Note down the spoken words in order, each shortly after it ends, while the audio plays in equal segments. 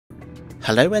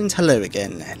Hello and hello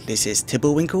again, this is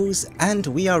Tibblewinkles and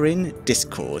we are in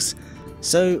Dyscourse.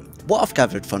 So what I've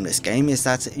gathered from this game is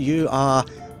that you are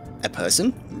a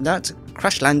person that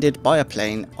crash landed by a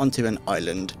plane onto an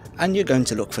island and you're going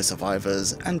to look for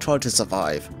survivors and try to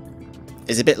survive.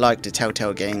 It's a bit like the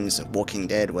Telltale games Walking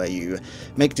Dead, where you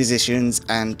make decisions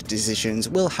and decisions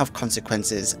will have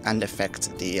consequences and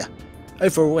affect the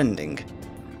overall ending.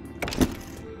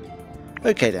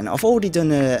 Okay then, I've already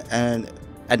done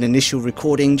an initial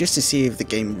recording just to see if the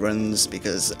game runs,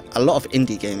 because a lot of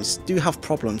indie games do have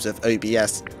problems with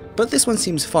OBS, but this one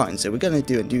seems fine, so we're going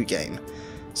to do a new game.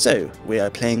 So we are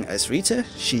playing as Rita.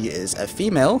 She is a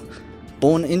female,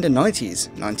 born in the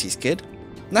 90s kid,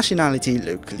 nationality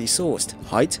locally sourced,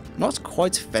 height not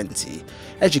quite venti,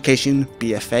 education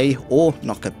BFA or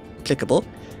not applicable,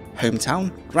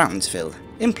 hometown Groundsville,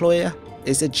 employer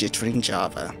is a jittering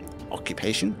Java,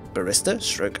 occupation barista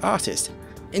stroke artist,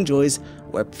 enjoys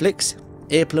web flicks,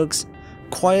 earplugs,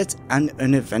 quiet and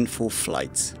uneventful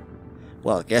flights.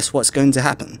 Well, guess what's going to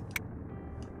happen?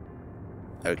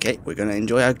 Okay, we're going to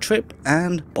enjoy our trip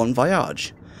and bon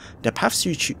voyage. The paths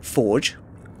you forge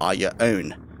are your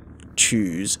own.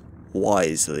 Choose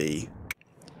wisely.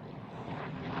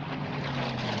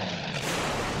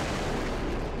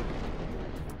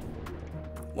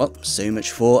 Well, so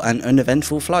much for an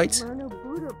uneventful flight.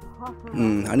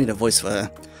 I need a voice for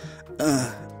her.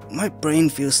 My brain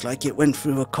feels like it went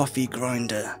through a coffee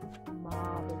grinder.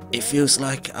 It feels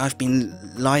like I've been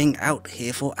lying out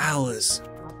here for hours.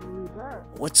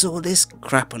 What's all this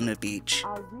crap on the beach?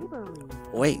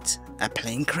 Wait, a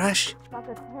plane crash?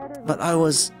 But I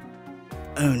was...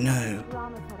 Oh no.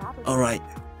 Alright,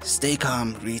 stay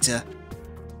calm, Rita.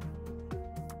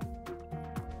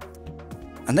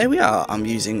 And there we are, I'm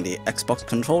using the Xbox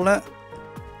controller.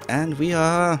 And we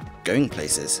are going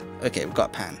places. Okay, we've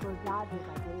got a pan.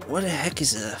 What the heck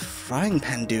is a frying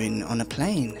pan doing on a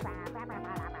plane?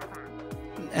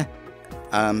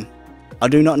 I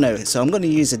do not know, so I'm going to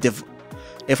use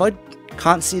if I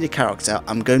can't see the character,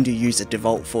 I'm going to use a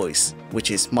default voice,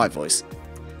 which is my voice.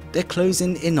 They're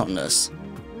closing in on us.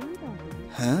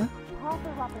 Huh?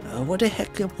 What the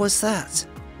heck was that?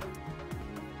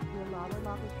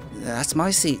 That's my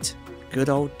seat. Good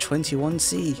old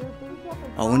 21C.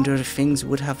 I wonder if things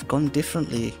would have gone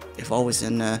differently if I was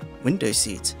in a window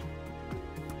seat.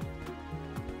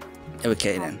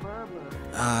 Okay then.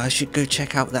 I should go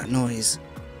check out that noise.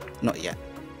 Not yet.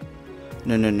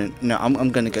 No, I'm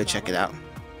gonna go check it out.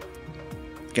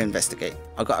 Go investigate.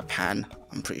 I got a pan.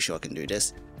 I'm pretty sure I can do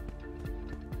this.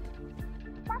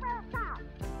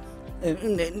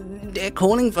 They're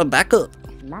calling for backup.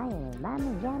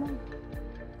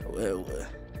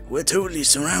 We're totally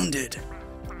surrounded.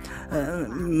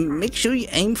 Make sure you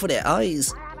aim for their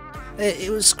eyes. It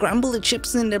will scramble the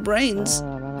chips in their brains.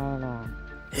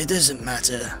 It doesn't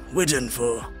matter. We're done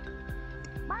for.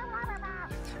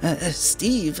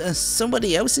 Steve,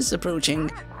 somebody else is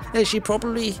approaching. She's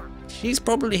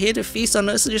probably here to feast on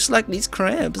us just like these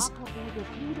crabs.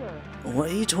 What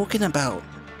are you talking about?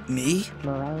 Me?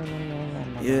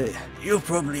 You're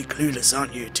probably clueless,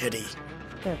 aren't you, Teddy?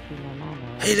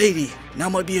 Hey lady, now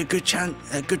might be a good time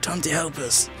to help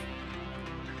us.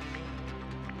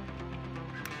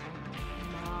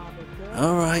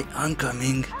 Alright, I'm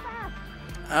coming.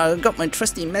 I've got my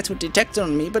trusty metal detector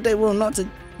on me, but they will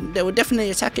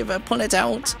definitely attack if I pull it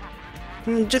out.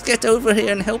 Just get over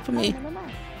here and help me.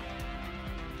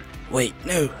 Wait,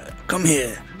 no, come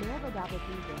here.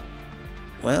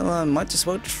 Well, I might as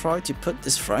well try to put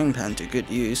this frying pan to good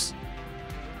use.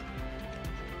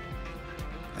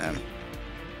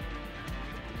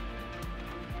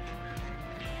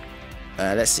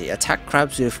 Let's see, attack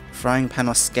crabs with frying pan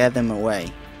or scare them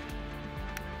away.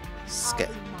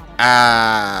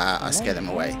 I scared them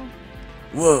away.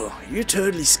 Whoa, you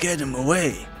totally scared them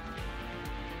away.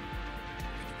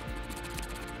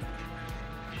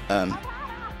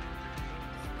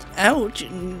 Ouch,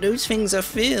 those things are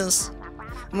fierce.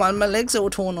 My legs are all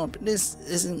torn up. This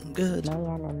isn't good.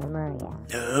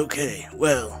 Okay,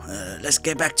 well, let's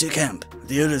get back to camp.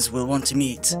 The others will want to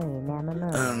meet.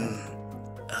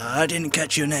 I didn't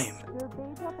catch your name.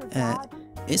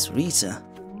 It's Rita.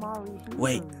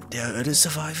 Wait, there are other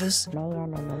survivors?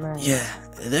 Yeah,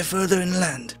 they're further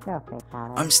inland.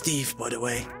 I'm Steve, by the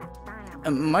way.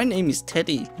 My name is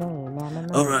Teddy.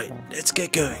 Alright, let's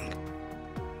get going.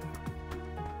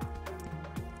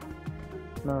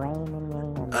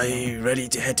 Are you ready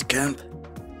to head to camp?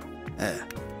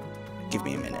 Give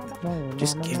me a minute.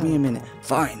 Just give me a minute.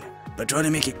 Fine, but try to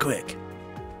make it quick.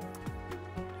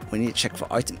 We need to check for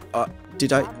items.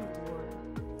 Did I...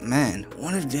 Man,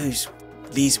 one of those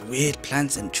These weird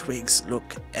plants and twigs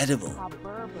look edible.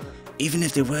 Even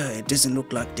if they were, it doesn't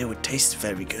look like they would taste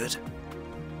very good.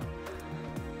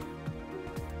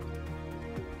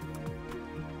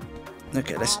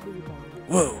 Okay, let's...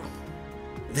 Whoa!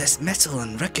 There's metal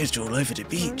and wreckage all over the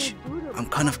beach. I'm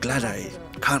kind of glad I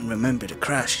can't remember the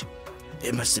crash.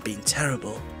 It must have been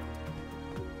terrible.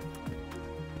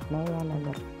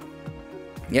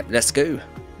 Yep, let's go.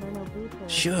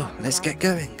 Sure, let's get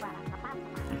going.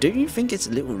 Don't you think it's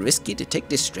a little risky to take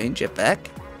this stranger back?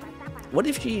 What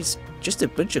if she's just a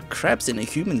bunch of crabs in a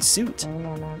human suit?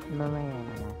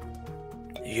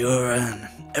 You're an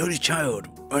only child,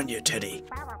 aren't you, Teddy?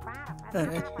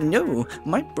 No,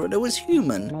 my brother was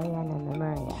human.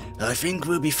 I think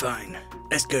we'll be fine.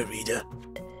 Let's go, Reader.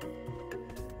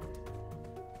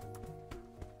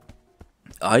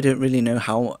 I don't really know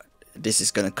how this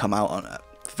is going to come out on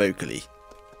vocally.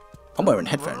 I'm wearing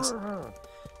headphones.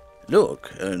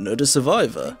 Look, another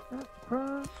survivor.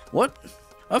 What?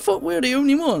 I thought we were the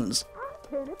only ones.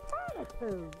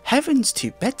 Heavens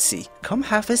to Betsy, come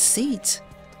have a seat.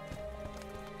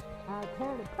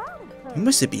 You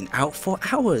must have been out for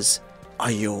hours.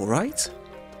 Are you alright?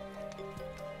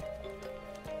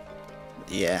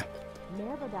 Yeah.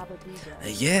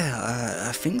 Yeah,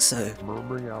 I think so.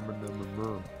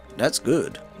 That's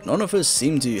good. None of us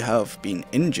seem to have been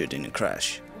injured in a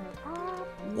crash.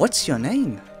 What's your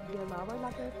name?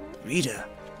 Rita.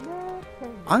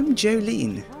 I'm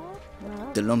Jolene.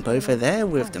 The lump over there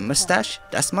with the mustache,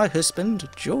 that's my husband,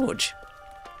 George.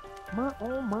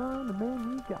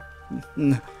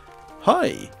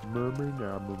 Hi.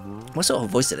 What sort of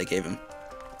voice did I give him?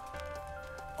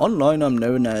 Online I'm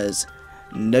known as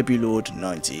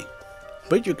Nebulord90,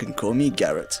 but you can call me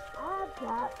Garrett.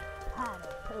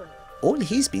 All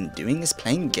he's been doing is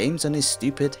playing games on his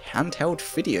stupid handheld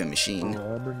video machine.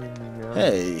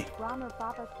 Hey.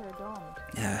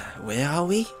 Where are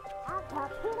we?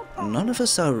 None of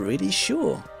us are really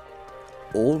sure.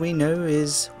 All we know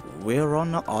is we're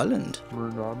on an island.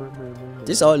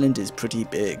 This island is pretty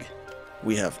big.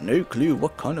 We have no clue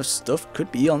what kind of stuff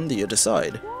could be on the other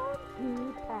side.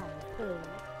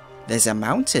 There's a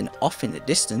mountain off in the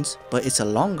distance, but it's a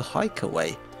long hike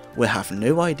away. We have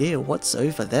no idea what's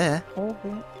over there.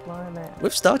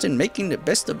 We've started making the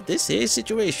best of this here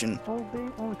situation.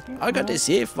 I got this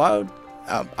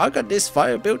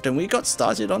fire built and we got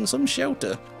started on some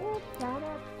shelter.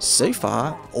 So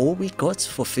far, all we got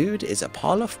for food is a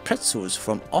pile of pretzels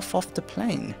from off the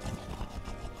plane.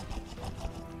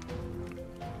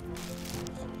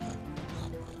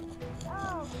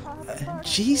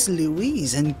 Jeez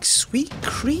Louise, and sweet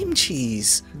cream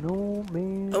cheese.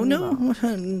 Oh no,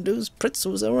 those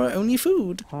pretzels are our only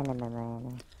food. Hold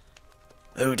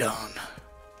on.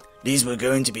 These were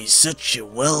going to be such a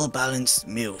well-balanced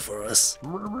meal for us.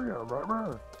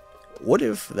 What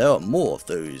if there are more of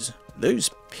those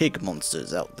pig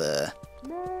monsters out there?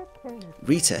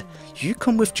 Rita, you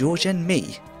come with George and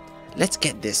me. Let's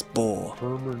get this boar.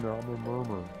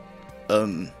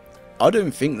 I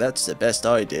don't think that's the best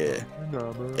idea.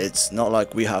 It's not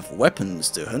like we have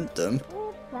weapons to hunt them.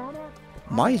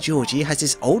 My Georgie has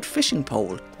his old fishing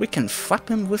pole. We can whap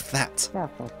him with that.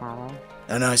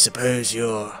 And I suppose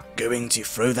you're going to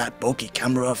throw that bulky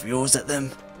camera of yours at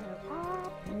them?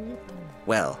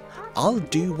 Well, I'll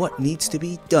do what needs to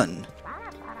be done.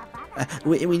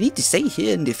 We need to stay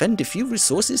here and defend the few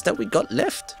resources that we got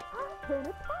left.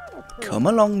 Come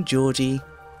along, Georgie.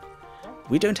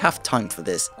 We don't have time for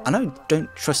this, and I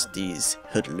don't trust these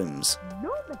hoodlums.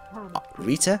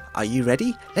 Rita, are you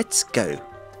ready? Let's go.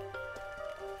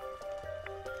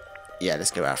 Yeah,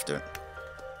 let's go after it.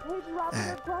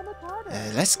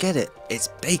 Let's get it. It's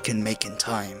bacon making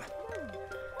time.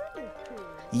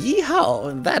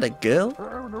 Yeehaw! That a girl?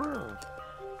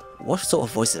 What sort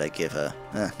of voice did I give her?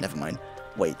 Never mind.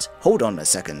 Wait, hold on a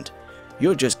second.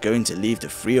 You're just going to leave the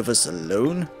three of us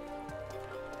alone?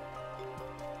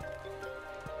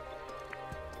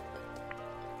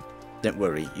 Don't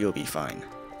worry, you'll be fine.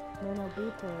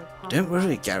 Don't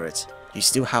worry, Garrett. You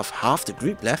still have half the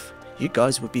group left. You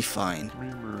guys will be fine.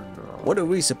 What are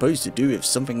we supposed to do if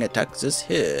something attacks us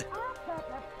here?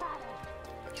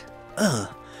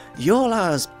 You're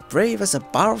as brave as a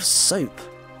bar of soap.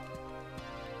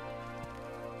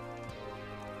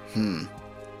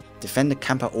 Defend the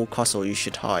camp at all costs or you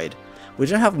should hide. We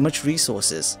don't have much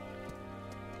resources.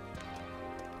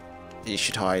 You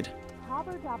should hide.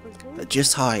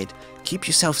 Just hide. Keep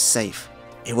yourself safe.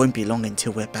 It won't be long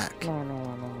until we're back.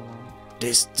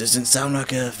 This doesn't sound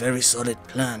like a very solid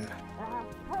plan.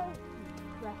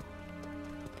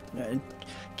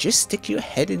 Just stick your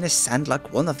head in the sand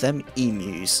like one of them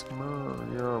emus.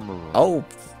 Oh,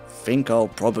 think I'll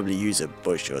probably use a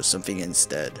bush or something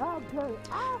instead.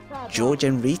 George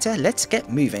and Rita, let's get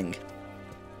moving.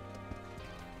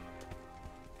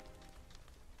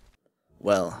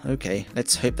 Well, okay,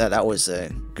 let's hope that that was a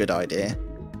good idea.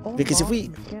 Because if we...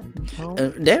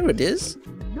 there it is.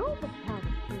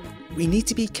 We need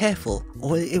to be careful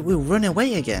or it will run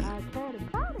away again.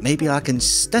 Maybe I can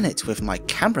stun it with my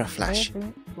camera flash.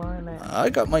 I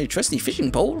got my trusty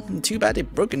fishing pole, too bad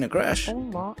it broke in a crash.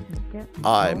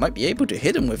 I might be able to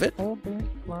hit him with it.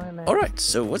 Alright,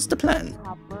 so what's the plan?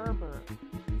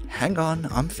 Hang on,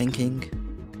 I'm thinking.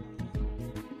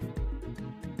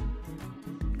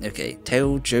 Okay,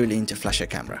 tell Jolene to flash her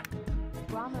camera.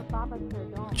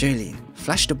 Jolene,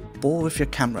 flash the ball with your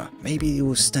camera, maybe you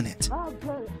will stun it.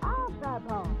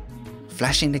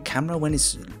 Flashing the camera when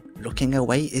it's looking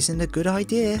away isn't a good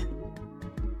idea.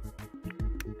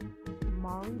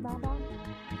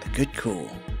 A good call.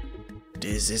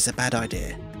 This is a bad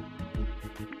idea.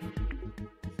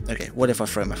 Okay, what if I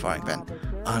throw my frying pan?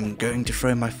 I'm going to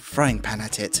throw my frying pan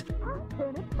at it.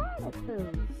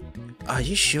 Are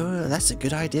you sure that's a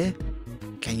good idea?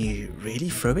 Can you really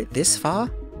throw it this far?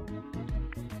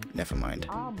 Never mind.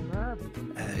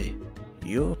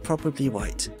 You're probably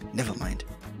right. Never mind.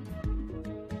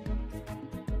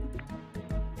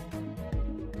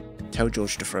 Tell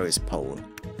George to throw his pole.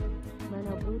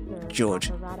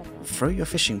 George, throw your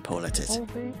fishing pole at it.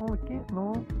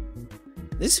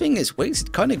 This thing is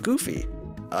weighted kinda goofy.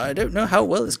 I don't know how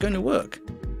well it's going to work.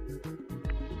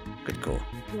 Good call.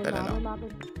 Better not.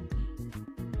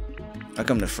 I'm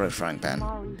going to throw a frying pan.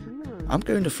 I'm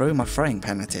going to throw my frying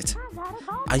pan at it.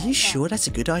 Are you sure that's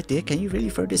a good idea? Can you really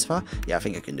throw this far? Yeah, I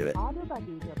think I can do it.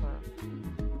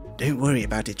 Don't worry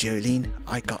about it, Jolene.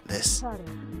 I got this.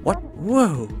 What?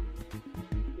 Whoa!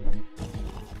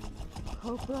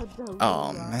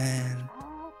 Oh man.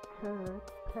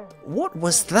 What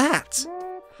was that?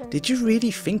 Did you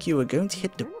really think you were going to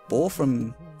hit the ball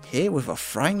from here with a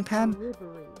frying pan?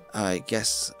 I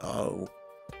guess, I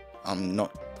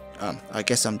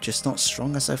guess I'm just not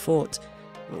strong as I thought.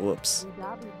 Whoops.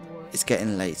 It's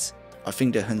getting late. I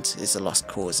think the hunt is a lost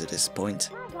cause at this point.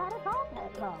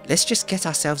 Let's just get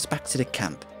ourselves back to the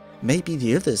camp. Maybe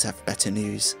the others have better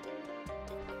news.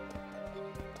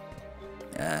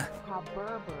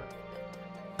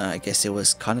 I guess it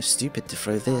was kind of stupid to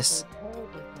throw this.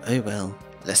 Oh well,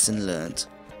 lesson learned.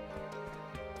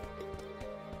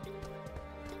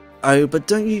 Oh, but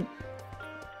don't you...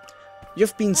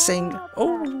 You've been saying...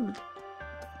 Oh...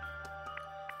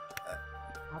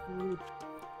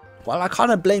 Well, I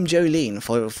kind of blame Jolene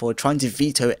for trying to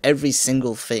veto every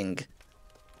single thing.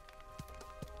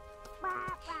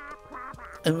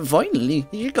 And finally,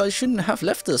 you guys shouldn't have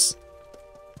left us.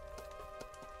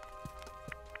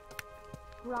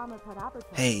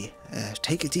 Hey,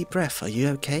 take a deep breath. Are you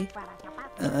okay?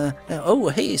 Oh,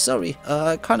 hey, sorry.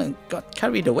 I kind of got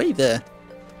carried away there.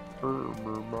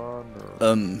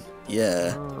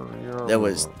 Yeah. There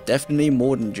was definitely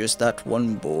more than just that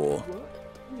one boar.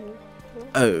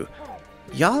 Oh,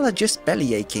 y'all are just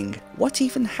belly aching. What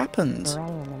even happened?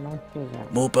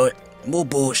 More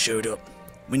boars showed up.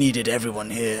 We needed everyone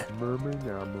here.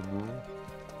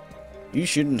 You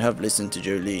shouldn't have listened to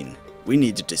Jolene. We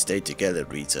needed to stay together,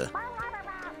 Rita.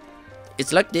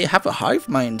 It's like they have a hive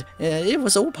mind. It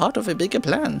was all part of a bigger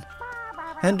plan.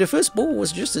 And the first boar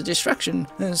was just a distraction,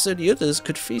 so the others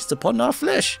could feast upon our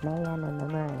flesh.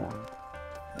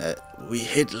 We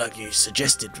hid like you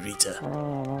suggested, Rita.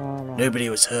 Nobody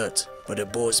was hurt, but the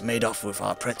boars made off with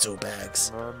our pretzel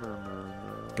bags.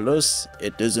 Plus,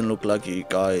 it doesn't look like you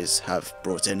guys have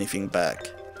brought anything back.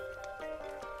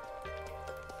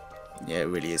 Yeah, it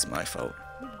really is my fault.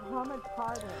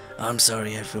 I'm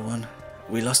sorry, everyone.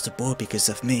 We lost the boar because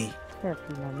of me.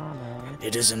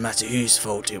 It doesn't matter whose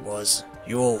fault it was.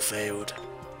 You all failed.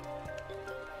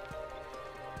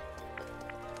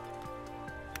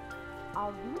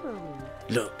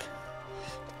 Look,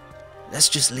 let's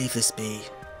just leave this be.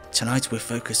 Tonight we're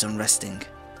focused on resting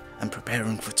and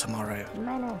preparing for tomorrow.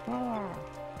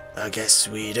 I guess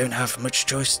we don't have much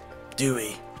choice, do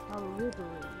we?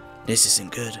 This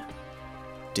isn't good.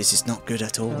 This is not good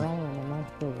at all.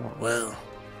 Well,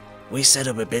 we set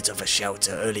up a bit of a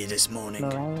shelter early this morning.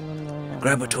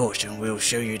 Grab a torch and we'll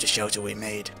show you the shelter we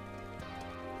made.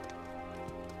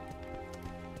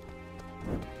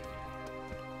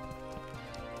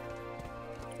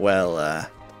 Well,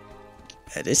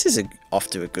 this is off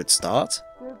to a good start.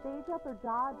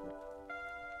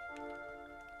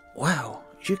 Wow,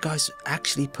 you guys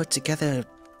actually put together a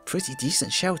pretty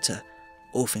decent shelter,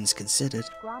 all things considered.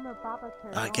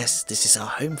 I guess this is our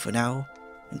home for now,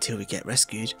 until we get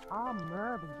rescued.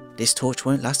 This torch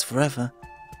won't last forever,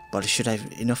 but I should have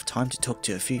enough time to talk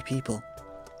to a few people.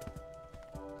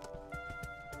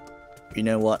 You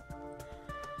know what?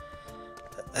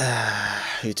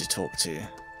 Who to talk to?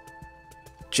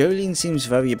 Jolene seems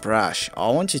very brash. I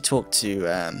want to talk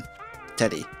to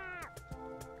Teddy.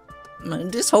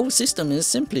 Man, this whole system is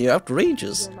simply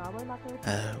outrageous.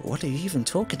 What are you even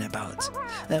talking about?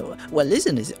 Well,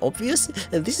 isn't it obvious?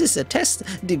 This is a test.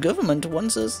 The government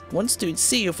wants to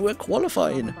see if we're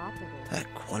qualified.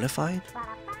 Qualified?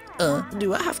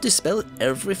 Do I have to spell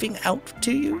everything out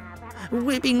to you?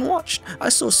 We're being watched. I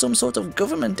saw some sort of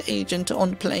government agent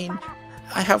on the plane.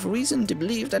 I have reason to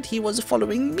believe that he was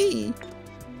following me.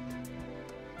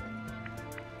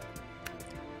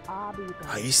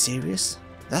 Are you serious?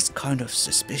 That's kind of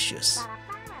suspicious.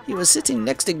 He was sitting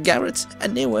next to Garrett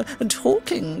and they were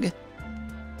talking.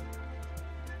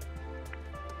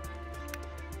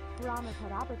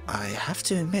 I have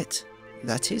to admit,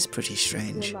 that is pretty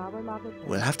strange.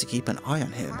 We'll have to keep an eye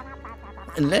on him.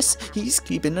 Unless he's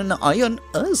keeping an eye on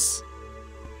us.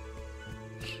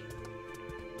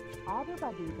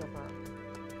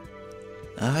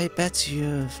 I bet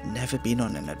you've never been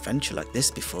on an adventure like this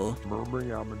before.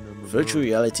 Virtual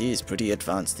reality is pretty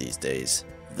advanced these days,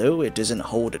 though it doesn't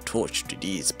hold a torch to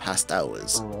these past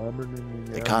hours.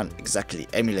 It can't exactly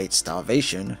emulate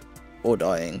starvation or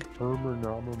dying.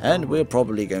 And we're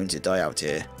probably going to die out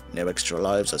here. No extra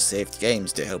lives or saved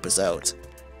games to help us out.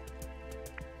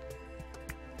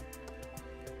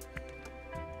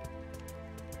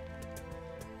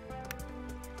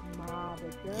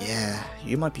 Yeah,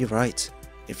 you might be right.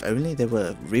 If only there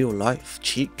were real-life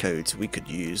cheat codes we could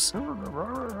use.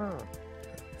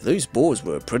 Those boars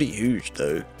were pretty huge,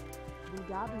 though.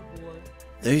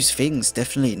 Those things are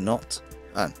definitely not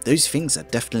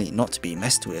to be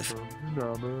messed with.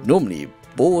 Normally,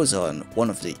 boars are one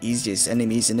of the easiest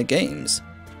enemies in the games.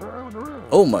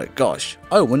 Oh my gosh,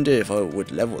 I wonder if I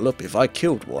would level up if I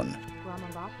killed one.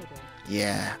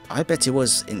 Yeah, I bet it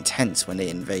was intense when they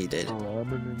invaded.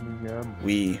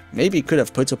 We maybe could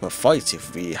have put up a fight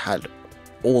if we had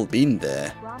all been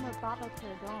there.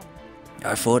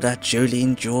 I thought that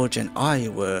Jolene, George and I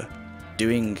were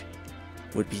doing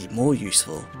would be more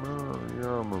useful.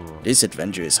 This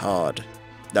adventure is hard,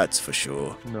 that's for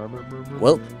sure.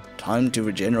 Well, time to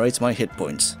regenerate my hit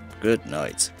points. Good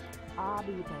night.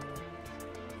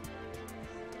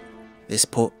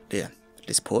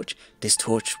 This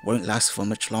torch won't last for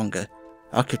much longer.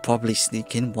 I could probably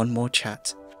sneak in one more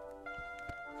chat.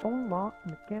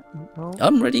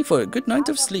 I'm ready for a good night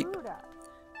of sleep.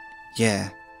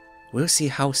 Yeah, we'll see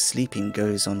how sleeping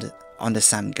goes on the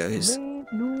sand goes.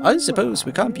 I suppose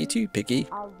we can't be too picky.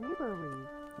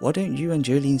 Why don't you and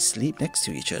Jolene sleep next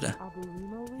to each other?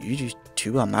 You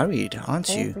two are married,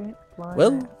 aren't you?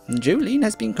 Well, Jolene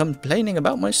has been complaining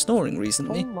about my snoring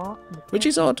recently, which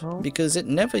is odd, because it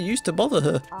never used to bother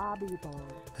her.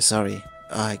 Sorry,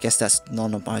 I guess that's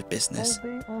none of my business.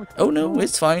 Oh no,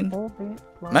 it's fine.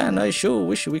 Man, I sure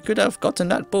wish we could have gotten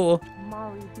that boar.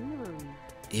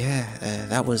 Yeah,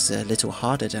 that was a little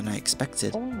harder than I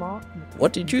expected.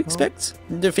 What did you expect?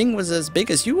 The thing was as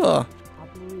big as you are.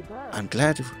 I'm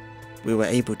glad we were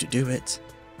able to do it.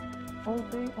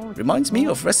 Reminds me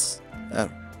of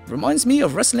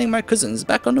wrestling my cousins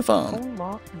back on the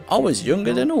farm. I was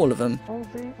younger than all of them.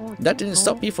 That didn't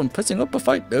stop me from putting up a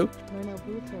fight though.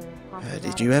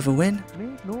 Did you ever win?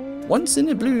 Once in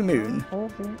a blue moon.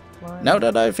 Now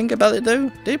that I think about it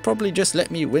though, they probably just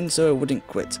let me win so I wouldn't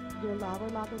quit.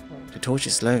 The torch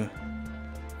is low.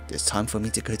 It's time for me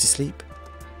to go to sleep.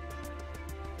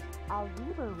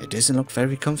 It doesn't look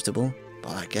very comfortable,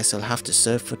 but I guess I'll have to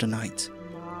surf for the night.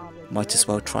 Might as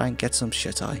well try and get some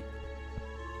shut-eye.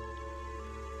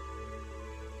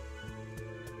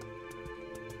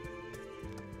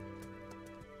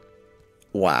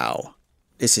 Wow,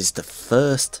 this is the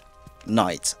first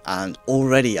night and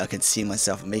already I can see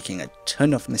myself making a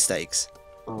ton of mistakes.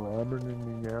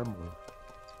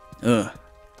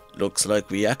 Looks like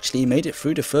we actually made it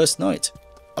through the first night,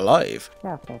 alive.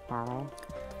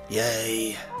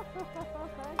 Yay.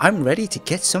 I'm ready to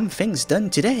get some things done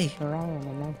today.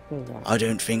 I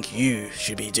don't think you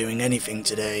should be doing anything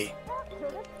today.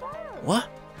 What?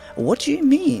 What do you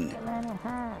mean?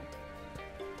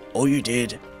 All you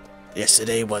did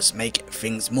yesterday was make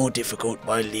things more difficult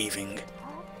by leaving.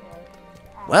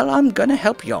 Well, I'm gonna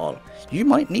help y'all. You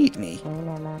might need me.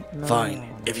 Fine,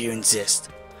 if you insist.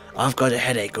 I've got a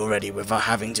headache already without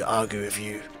having to argue with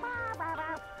you.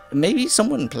 Maybe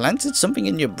someone planted something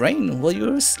in your brain while you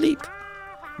were asleep.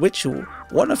 Which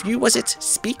one of you was it?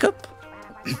 Speak up.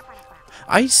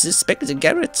 I suspected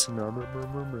Garrett.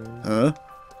 Huh?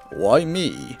 Why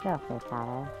me?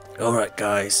 Alright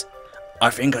guys, I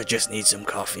think I just need some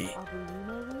coffee.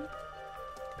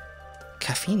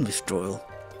 Caffeine withdrawal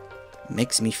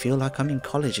makes me feel like I'm in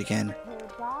college again.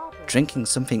 Drinking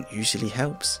something usually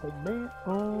helps.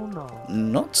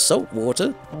 Not salt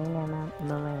water.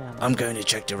 I'm going to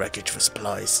check the wreckage for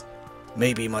supplies.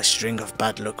 Maybe my string of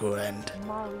bad luck will end.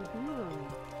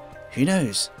 Who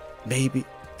knows? Maybe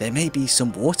there may be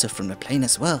some water from the plane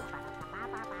as well.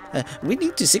 We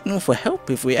need to signal for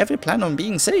help if we ever plan on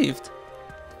being saved.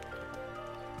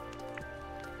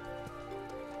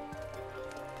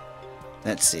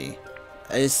 Let's see.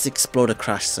 Let's explore the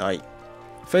crash site.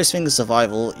 First thing is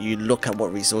survival. You look at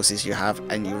what resources you have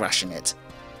and you ration it.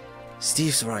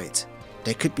 Steve's right.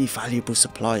 There could be valuable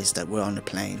supplies that were on the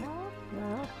plane.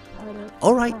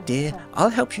 Alright dear, I'll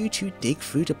help you to dig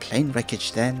through the plane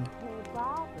wreckage then.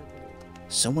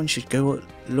 Someone should go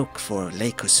look for a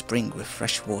lake or spring with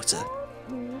fresh water.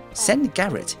 Send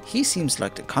Garrett, he seems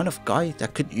like the kind of guy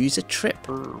that could use a trip.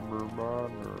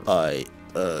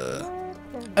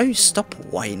 Oh, stop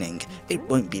whining. It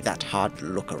won't be that hard to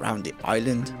look around the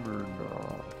island.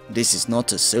 This is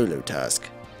not a solo task.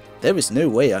 There is no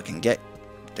way I can get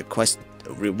the quest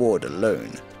reward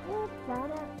alone.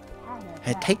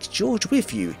 Take George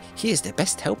with you. He is the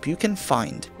best help you can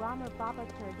find.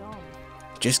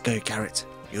 Just go, Garrett.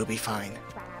 You'll be fine.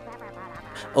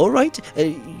 Alright,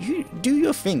 you do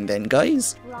your thing then,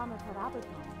 guys.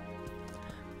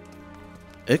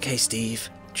 Okay, Steve.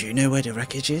 Do you know where the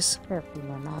wreckage is?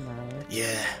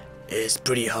 Yeah, it's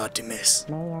pretty hard to miss.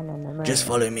 Just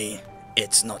follow me.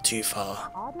 It's not too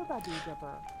far.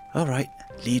 Alright,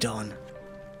 lead on.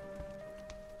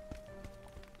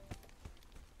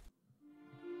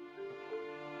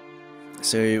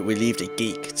 So we leave the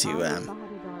geek to,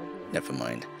 never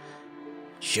mind.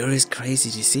 Sure is crazy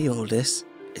to see all this.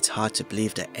 It's hard to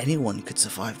believe that anyone could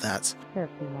survive that.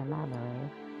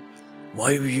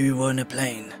 Why were you on a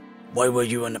plane? Why were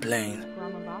you on a plane?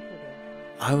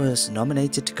 I was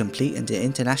nominated to compete in the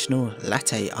International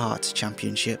Latte Art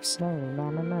Championships.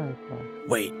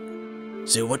 Wait,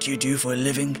 so what do you do for a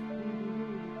living?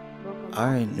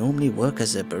 I normally work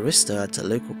as a barista at a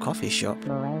local coffee shop.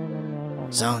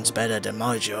 Sounds better than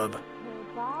my job.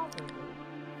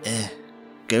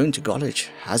 Going to college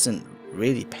hasn't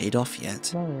really paid off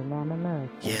yet.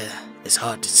 Yeah, it's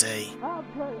hard to say.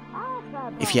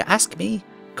 If you ask me,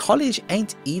 college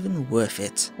ain't even worth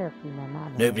it.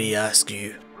 Nobody asked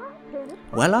you.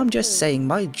 Well, I'm just saying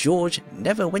my George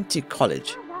never went to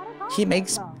college. He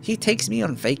takes me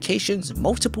on vacations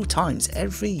multiple times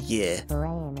every year.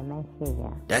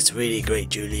 That's really great,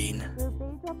 Julene.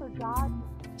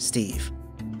 Steve,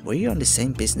 were you on the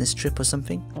same business trip or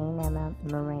something?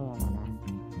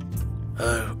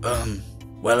 Oh,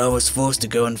 well, I was forced to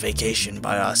go on vacation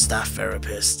by our staff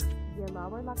therapist.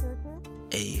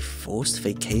 A forced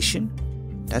vacation?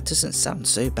 That doesn't sound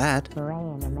so bad.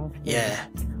 Yeah,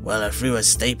 well, I threw a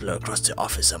stapler across the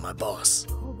office of my boss.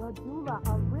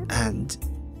 And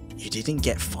you didn't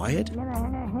get fired?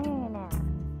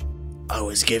 I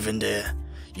was given the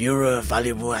 "You're a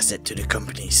valuable asset to the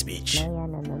company" speech.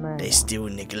 They still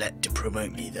neglect to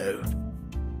promote me though.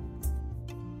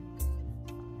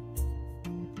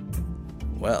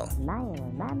 Well,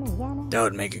 that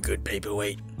would make a good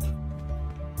paperweight.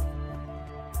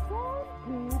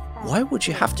 Why would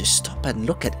you have to stop and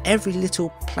look at every little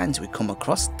plant we come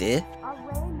across, dear?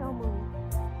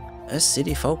 Us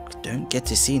city folk don't get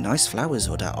to see nice flowers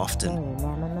all that often.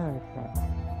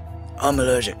 I'm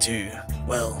allergic to,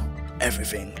 well,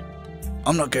 everything.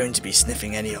 I'm not going to be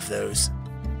sniffing any of those.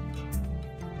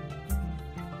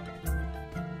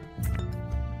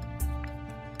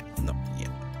 No, yeah.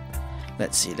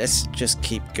 Let's see, let's just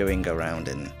keep going around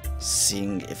and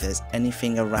seeing if there's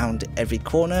anything around every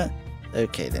corner.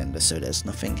 Okay then, so there's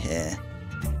nothing here.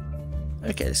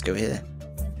 Okay, let's go here.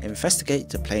 Investigate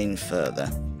the plane further.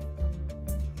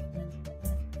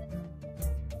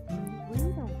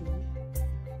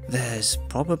 There's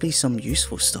probably some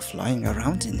useful stuff lying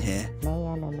around in here.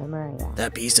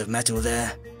 That piece of metal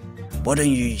there, why don't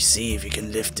you see if you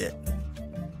can lift it?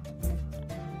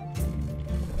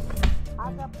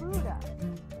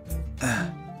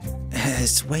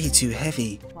 It's way too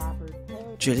heavy.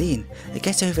 Julene,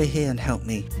 get over here and help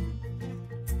me.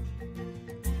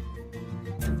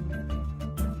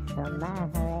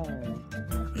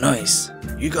 Nice,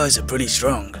 you guys are pretty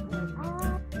strong.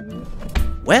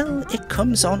 Well, it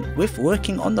comes on with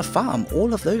working on the farm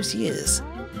all of those years.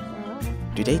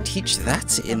 Do they teach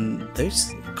that in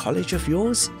those college of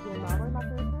yours?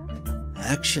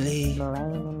 Actually...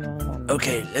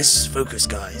 Okay, let's focus,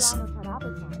 guys.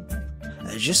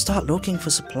 Just start looking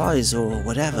for supplies or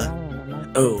whatever.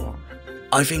 Oh,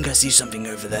 I think I see something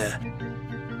over there.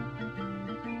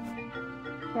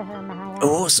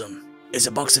 Oh, awesome. It's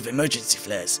a box of emergency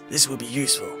flares. This will be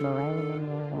useful.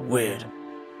 Weird.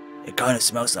 It kind of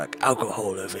smells like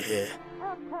alcohol over here.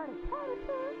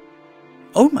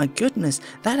 Oh my goodness,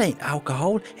 that ain't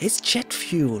alcohol, it's jet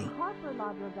fuel.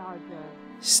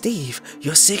 Steve,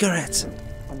 your cigarette.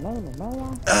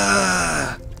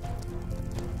 Ah!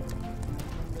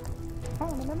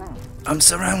 I'm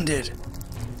surrounded.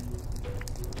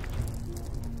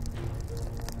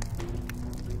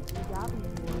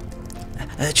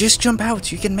 Just jump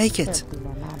out, you can make it.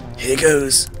 Here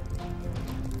goes.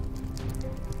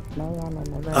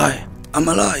 I'm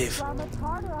alive.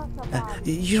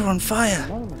 You're on fire.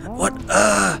 What?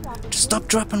 Stop,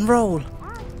 drop and roll.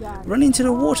 Run into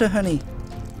the water, honey.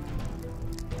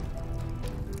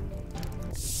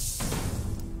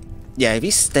 Yeah, if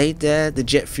he stayed there, the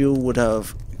jet fuel would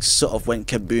have sort of went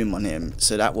kaboom on him.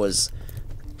 So that was,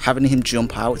 having him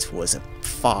jump out was a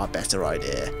far better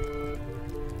idea.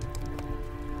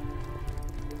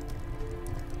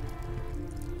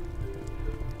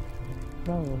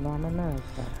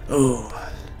 Oh,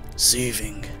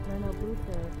 soothing.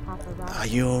 Are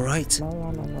you alright?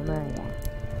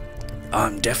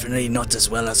 I'm definitely not as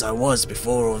well as I was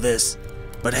before all this.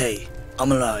 But hey,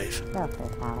 I'm alive.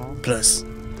 Plus,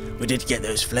 we did get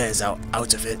those flares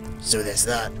out of it, so there's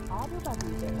that.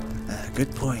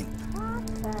 Good point.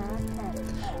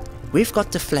 We've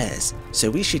got the flares, so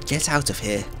we should get out of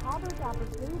here.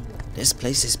 This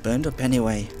place is burned up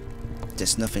anyway.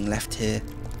 There's nothing left here.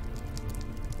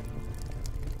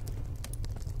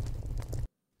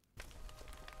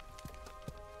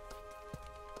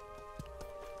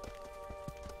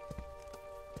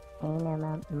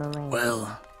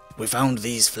 Well, we found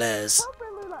these flares.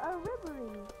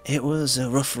 It was a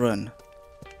rough run,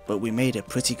 but we made a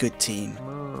pretty good team.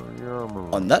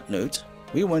 On that note,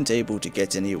 we weren't able to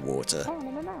get any water.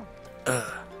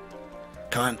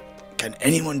 Can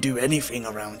anyone do anything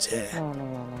around here?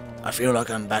 I feel like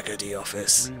I'm back at the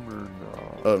office.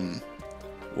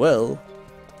 Well,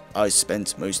 I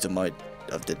spent most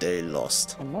of the day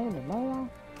lost.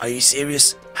 Are you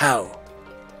serious? How?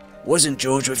 Wasn't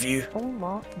George with you?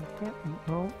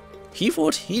 He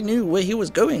thought he knew where he was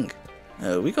going.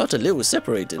 We got a little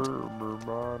separated.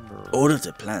 All of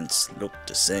the plants look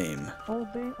the same.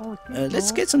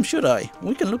 Let's get some shut-eye.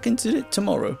 We can look into it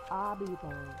tomorrow.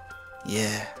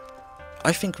 Yeah,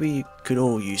 I think we could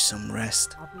all use some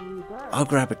rest. I'll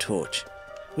grab a torch.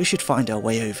 We should find our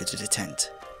way over to the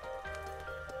tent.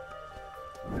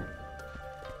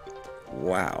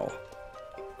 Wow.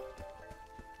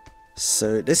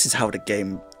 So this is how the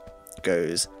game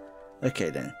goes. Okay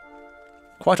then.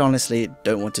 Quite honestly,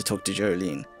 don't want to talk to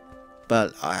Jolene.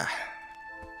 But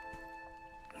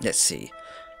let's see.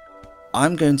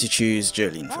 I'm going to choose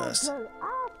Jolene first.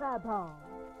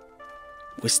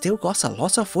 We still got a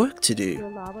lot of work to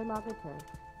do.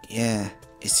 Yeah,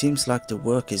 it seems like the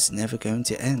work is never going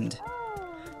to end.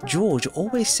 George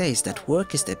always says that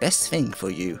work is the best thing for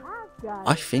you.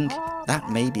 I think that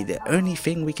may be the only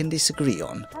thing we can disagree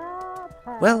on.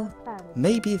 Well,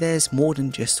 maybe there's more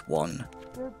than just one.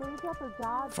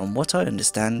 From what I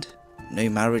understand, no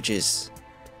marriages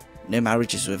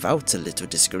without a little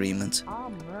disagreement.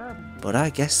 But I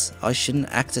guess I shouldn't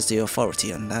act as the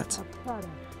authority on that.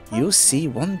 You'll see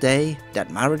one day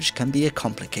that marriage can be a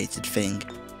complicated thing.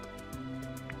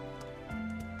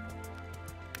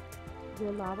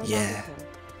 Yeah,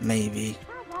 maybe.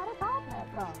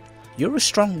 You're a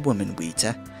strong woman,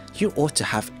 Rita. You ought to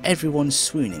have everyone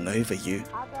swooning over you.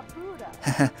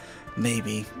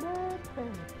 Maybe.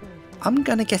 I'm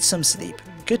gonna get some sleep.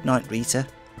 Good night, Rita.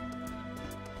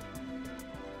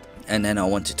 And then I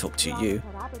want to talk to you.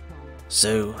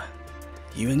 So,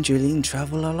 you and Jolene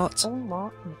travel a lot?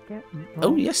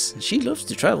 Oh yes, she loves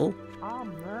to travel.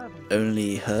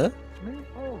 Only her?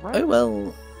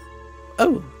 Well,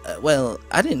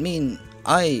 I didn't mean,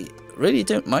 I really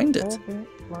don't mind it.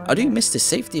 I do miss the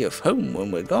safety of home when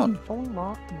we're gone.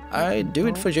 I do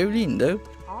it for Jolene though.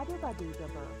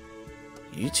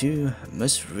 You two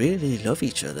must really love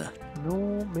each other.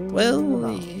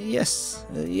 Well,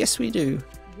 yes we do.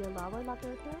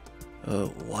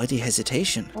 Why the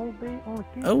hesitation?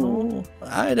 Oh,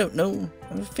 I don't know.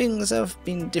 Things have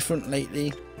been different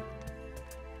lately.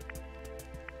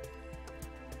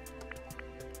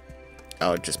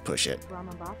 I'll just push it.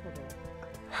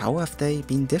 How have they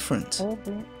been different?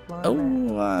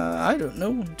 Oh, I don't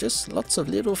know. Just lots of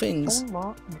little things.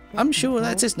 I'm sure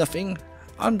that is nothing.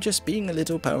 I'm just being a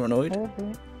little paranoid.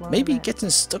 Maybe getting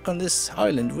stuck on this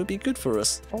island would be good for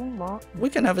us. We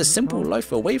can have a simple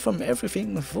life away from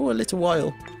everything for a little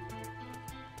while.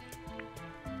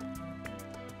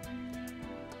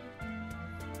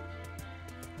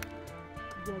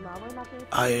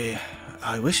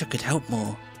 I wish I could help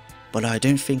more, but I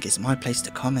don't think it's my place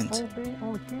to comment.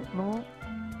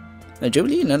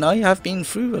 Jolene and I have been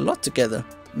through a lot together.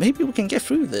 Maybe we can get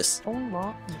through this.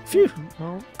 Phew,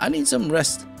 I need some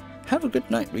rest. Have a good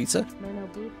night, Rita.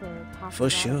 For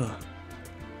sure.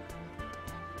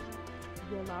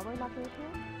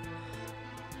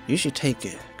 You should take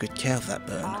good care of that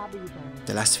burn.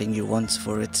 The last thing you want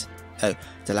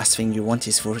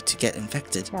is for it to get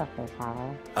infected.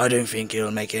 I don't think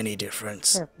it'll make any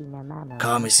difference.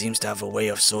 Karma seems to have a way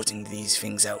of sorting these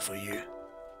things out for you.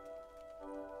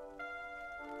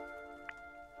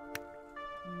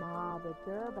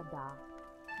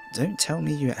 Don't tell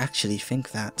me you actually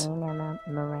think that.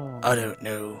 I don't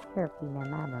know.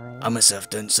 I must have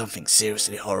done something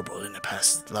seriously horrible in the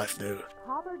past life though.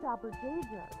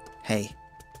 Hey,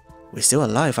 we're still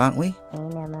alive, aren't we?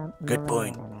 Good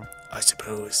point, I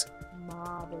suppose.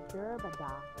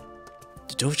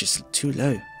 The torch is too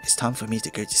low. It's time for me to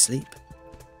go to sleep.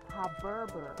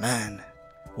 Man,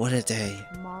 what a day.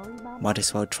 Might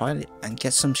as well try it and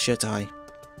get some shut-eye.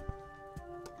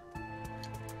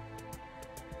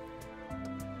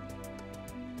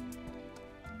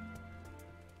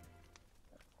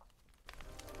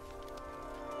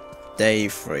 Day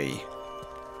 3.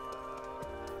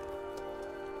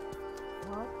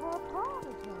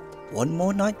 One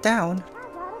more night down.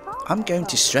 I'm going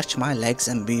to stretch my legs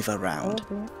and move around.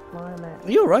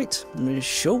 You're right. It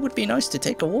sure would be nice to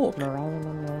take a walk.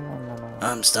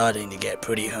 I'm starting to get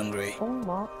pretty hungry.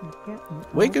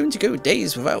 We're going to go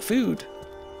days without food.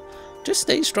 Just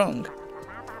stay strong.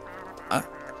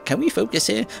 Can we focus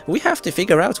here? We have to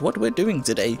figure out what we're doing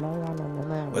today.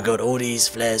 We got all these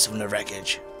flares from the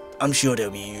wreckage. I'm sure they'll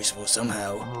be useful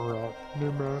somehow.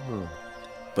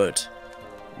 But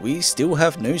we still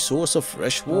have no source of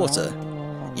fresh water.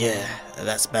 Yeah,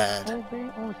 that's bad.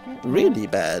 Really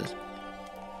bad.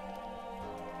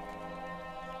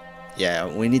 Yeah,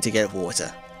 we need to get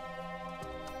water.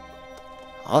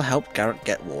 I'll help Garrett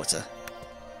get water.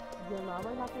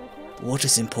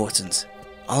 Water's important.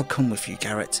 I'll come with you,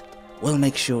 Garrett. We'll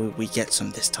make sure we get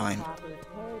some this time.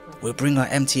 We'll bring our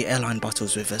empty airline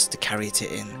bottles with us to carry it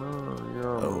in.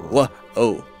 Oh, what?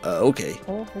 Oh, okay.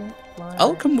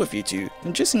 I'll come with you too,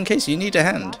 just in case you need a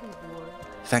hand.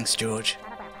 Thanks, George.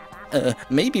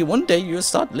 Maybe one day you'll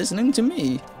start listening to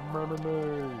me.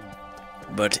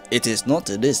 But it is not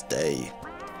this day.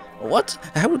 What?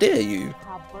 How dare you?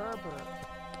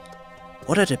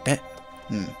 What are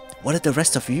the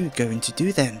rest of you going to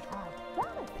do then?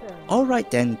 Alright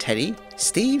then, Teddy,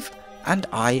 Steve, and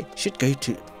I should go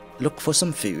to look for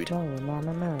some food.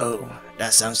 Oh,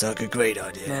 that sounds like a great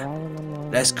idea.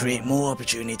 Let's create more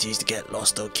opportunities to get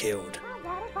lost or killed.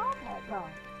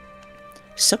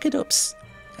 Suck it up,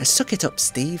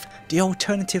 Steve. The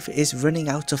alternative is running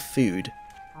out of food.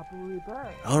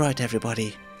 Alright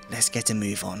everybody, let's get a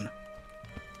move on.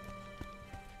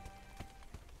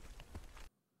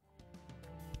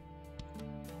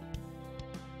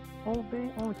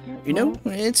 You know,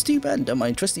 it's too bad that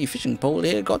my trusty fishing pole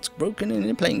here got broken in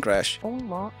a plane crash.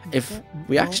 If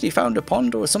we actually found a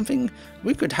pond or something,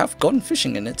 we could have gone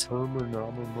fishing in it.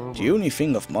 The only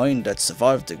thing of mine that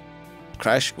survived the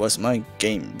crash was my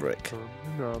game brick.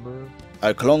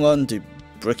 I clung on to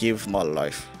Bricky with my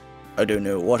life. I don't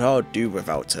know what I'll do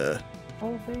without her.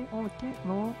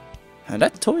 And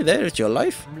that toy there is your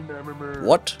life?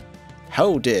 What?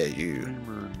 How dare you?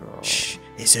 Shh,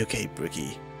 it's okay,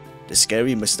 Bricky. The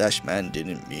scary mustache man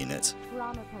didn't mean it.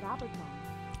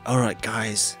 Alright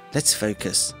guys, let's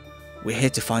focus. We're here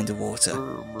to find the water.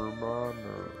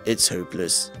 It's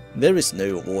hopeless. There is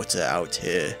no water out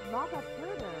here.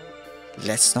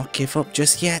 Let's not give up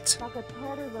just yet.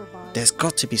 There's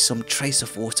got to be some trace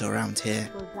of water around here.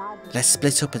 Let's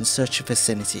split up and search the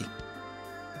vicinity.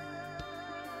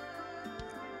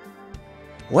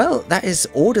 Well, that is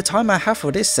all the time I have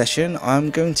for this session. I'm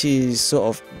going to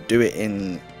sort of do it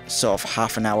in sort of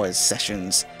half an hour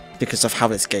sessions because of how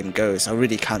this game goes. I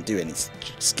really can't do any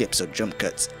skips or jump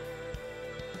cuts.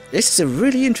 This is a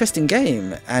really interesting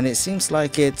game, and it seems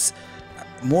like it's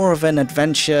more of an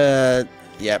adventure,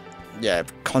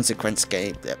 consequence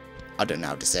game. I don't know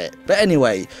how to say it. But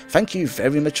anyway, thank you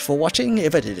very much for watching.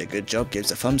 If I did a good job, give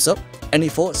us a thumbs up. Any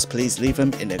thoughts, please leave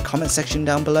them in the comment section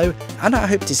down below, and I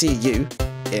hope to see you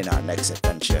in our next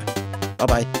adventure. Bye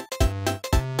bye.